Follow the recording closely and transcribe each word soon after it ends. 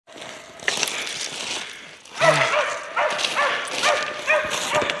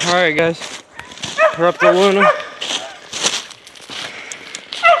Alright guys, we're up to Luna.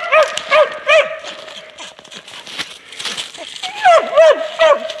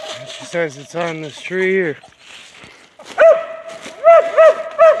 She says it's on this tree here.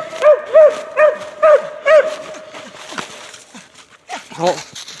 Oh,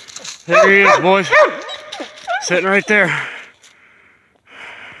 there he is, boys. Sitting right there.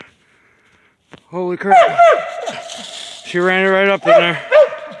 Holy crap. She ran it right up in there.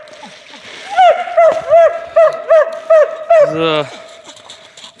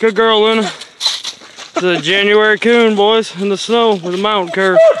 Good girl, Luna. It's a January coon, boys, in the snow with a mountain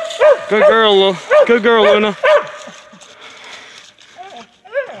curve. Good girl, Luna.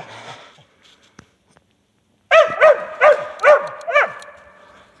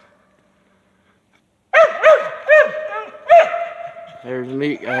 There's the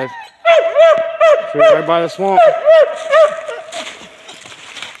meat, guys. She's right by the swamp.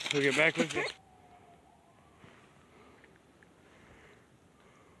 We'll get back with you.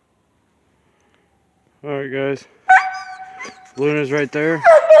 Alright guys, Luna's right there.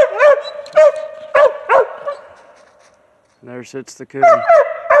 And there sits the coon.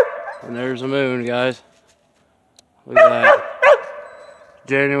 And there's the moon, guys. Look at that.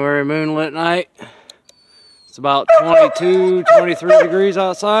 January moonlit night. It's about 22, 23 degrees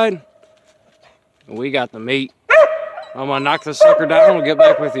outside. And we got the meat. I'm gonna knock this sucker down and we'll get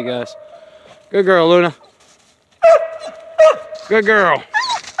back with you guys. Good girl, Luna. Good girl.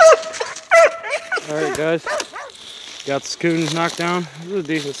 Alright guys, got this coon knocked down. This is a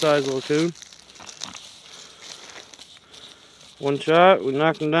decent sized little coon. One shot, we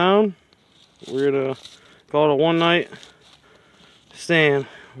knocked him down. We're gonna call it a one night stand.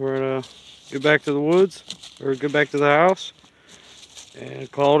 We're gonna get back to the woods, or get back to the house, and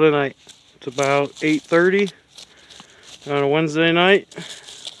call it a night. It's about 8:30 on a Wednesday night.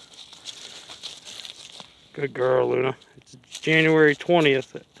 Good girl, Luna. It's January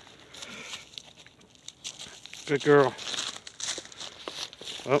 20th. Good girl.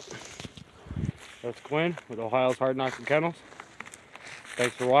 Well, that's Quinn with Ohio's Hard Knocking Kennels.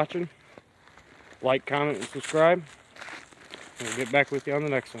 Thanks for watching. Like, comment, and subscribe. We'll get back with you on the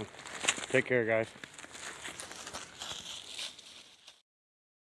next one. Take care, guys.